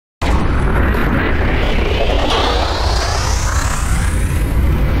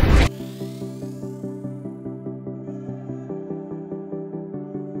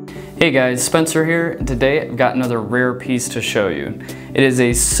Hey guys, Spencer here, and today I've got another rare piece to show you. It is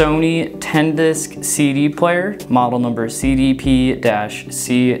a Sony 10-disc CD player, model number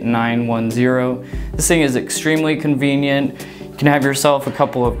CDP-C910. This thing is extremely convenient. You can have yourself a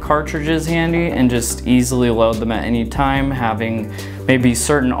couple of cartridges handy and just easily load them at any time, having maybe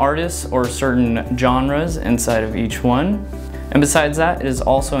certain artists or certain genres inside of each one. And besides that, it is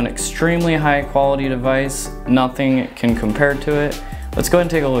also an extremely high quality device. Nothing can compare to it. Let's go ahead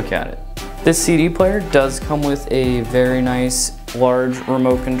and take a look at it. This CD player does come with a very nice large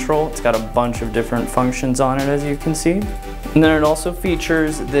remote control. It's got a bunch of different functions on it, as you can see. And then it also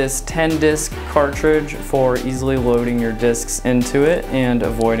features this 10-disc cartridge for easily loading your discs into it and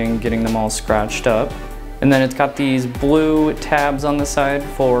avoiding getting them all scratched up. And then it's got these blue tabs on the side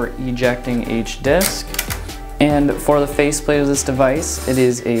for ejecting each disc. And for the faceplate of this device, it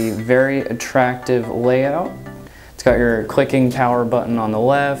is a very attractive layout. It's got your clicking power button on the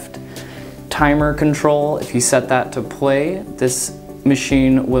left, timer control. If you set that to play, this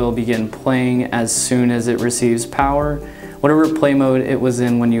machine will begin playing as soon as it receives power. Whatever play mode it was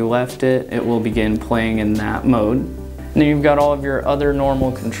in when you left it, it will begin playing in that mode. And then you've got all of your other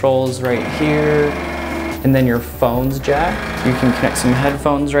normal controls right here, and then your phone's jack. You can connect some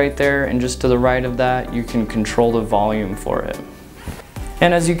headphones right there, and just to the right of that, you can control the volume for it.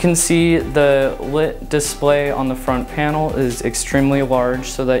 And as you can see, the lit display on the front panel is extremely large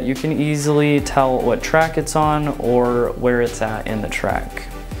so that you can easily tell what track it's on or where it's at in the track.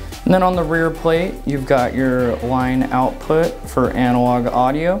 And then on the rear plate, you've got your line output for analog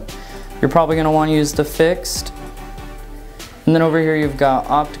audio. You're probably going to want to use the fixed. And then over here you've got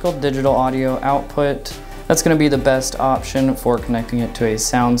optical digital audio output. That's going to be the best option for connecting it to a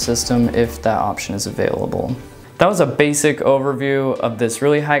sound system if that option is available. That was a basic overview of this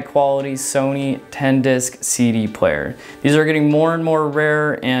really high quality Sony 10-disc CD player. These are getting more and more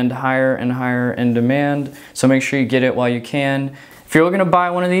rare and higher in demand, so make sure you get it while you can. If you're looking to buy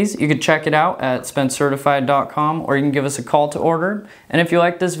one of these, you can check it out at SpenCertified.com, or you can give us a call to order. And if you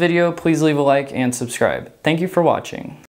like this video, please leave a like and subscribe. Thank you for watching.